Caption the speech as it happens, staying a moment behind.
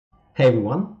Hey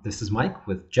everyone, this is Mike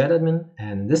with JetAdmin,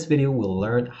 and in this video we'll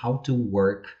learn how to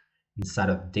work inside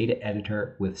of Data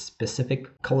Editor with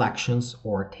specific collections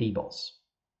or tables.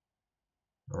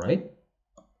 Alright,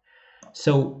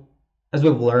 so as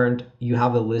we've learned, you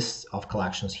have a list of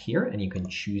collections here and you can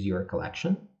choose your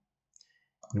collection.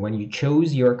 And when you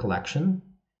choose your collection,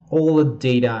 all the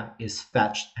data is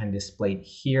fetched and displayed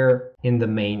here in the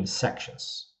main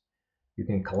sections. You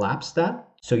can collapse that.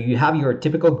 So you have your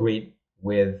typical grid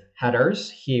with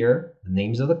headers here, the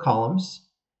names of the columns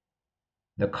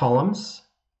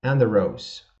and the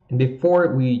rows. And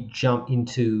before we jump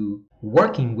into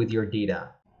working with your data,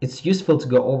 it's useful to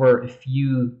go over a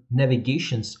few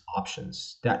navigations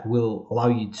options that will allow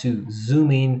you to zoom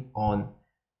in on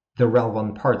the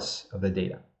relevant parts of the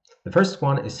data. The first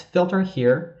one is filter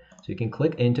here. So you can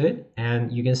click into it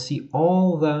and you can see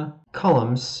all the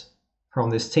columns from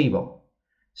this table.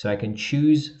 So I can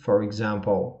choose, for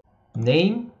example,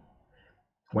 name.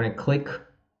 When I click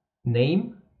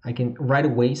name, I can right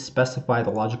away specify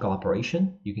the logical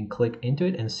operation. You can click into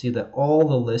it and see that all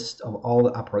the list of all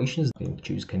the operations. You can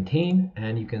choose contain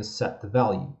and you can set the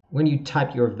value. When you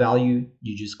type your value,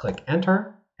 you just click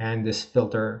enter and this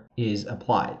filter is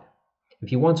applied.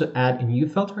 If you want to add a new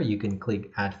filter, you can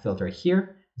click add filter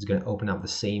here. It's going to open up the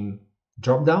same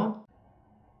drop down,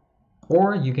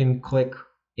 or you can click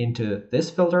into this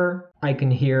filter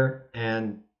icon here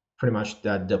and pretty much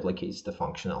that duplicates the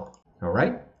functionality. All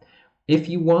right. If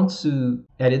you want to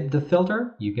edit the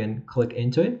filter, you can click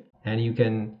into it and you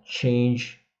can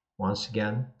change, once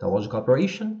again, the logical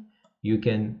operation. You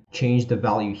can change the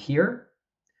value here,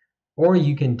 or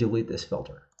you can delete this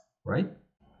filter, right?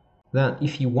 Then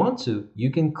if you want to, you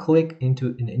can click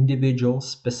into an individual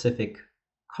specific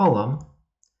column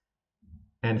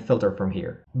and filter from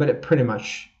here, but it pretty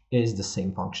much is the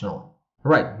same functionality.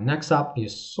 All right, next up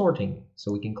is sorting.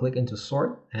 So we can click into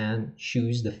sort and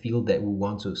choose the field that we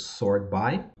want to sort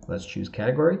by. Let's choose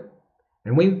category.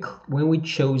 And when we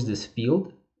chose this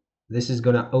field, this is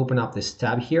going to open up this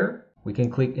tab here. We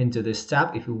can click into this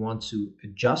tab if we want to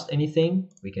adjust anything.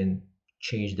 We can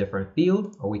change different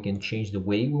field, or we can change the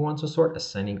way we want to sort,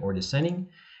 ascending or descending.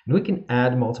 And we can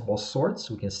add multiple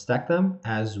sorts. We can stack them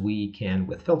as we can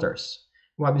with filters.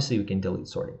 Well, obviously, we can delete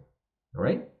sorting. All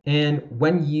right. And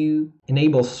when you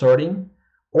enable sorting,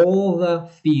 all the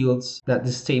fields that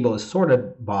this table is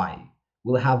sorted by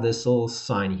will have this little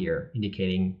sign here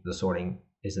indicating the sorting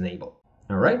is enabled.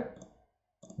 All right.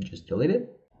 Just delete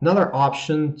it. Another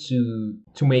option to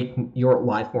make your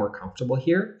life more comfortable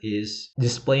here is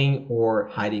displaying or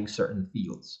hiding certain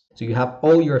fields. So you have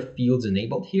all your fields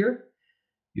enabled here.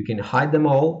 You can hide them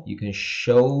all. You can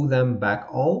show them back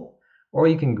all. Or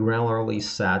you can granularly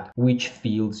set which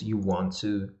fields you want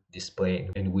to display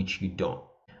and which you don't.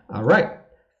 All right.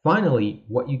 Finally,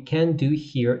 what you can do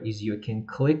here is you can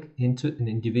click into an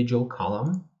individual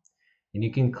column and you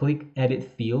can click edit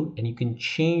field and you can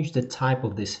change the type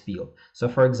of this field. So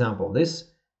for example,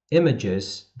 these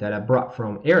images that I brought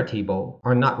from Airtable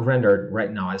are not rendered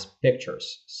right now as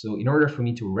pictures. So in order for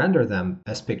me to render them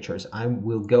as pictures, I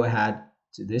will go ahead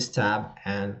to this tab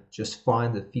and just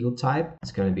find the field type.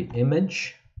 It's going to be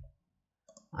image.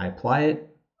 I apply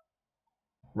it.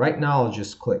 Right now, I'll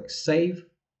just click save.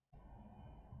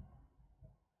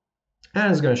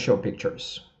 And it's going to show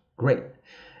pictures. Great.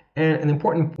 And an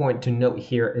important point to note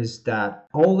here is that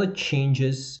all the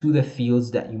changes to the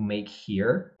fields that you make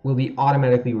here will be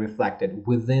automatically reflected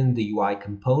within the UI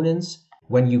components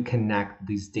when you connect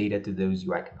this data to those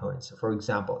UI components. So for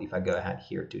example, if I go ahead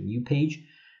here to a new page,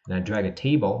 and I drag a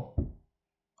table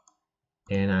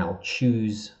and I'll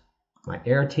choose my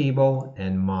Airtable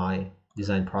and my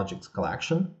design projects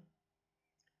collection.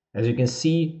 As you can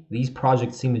see, these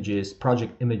project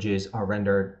images are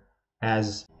rendered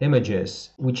as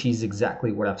images, which is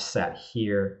exactly what I've set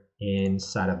here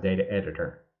inside of Data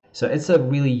Editor. So it's a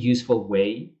really useful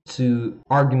way to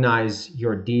organize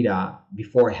your data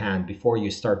beforehand, before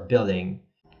you start building.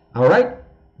 All right,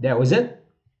 that was it.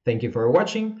 Thank you for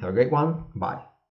watching. Have a great one. Bye.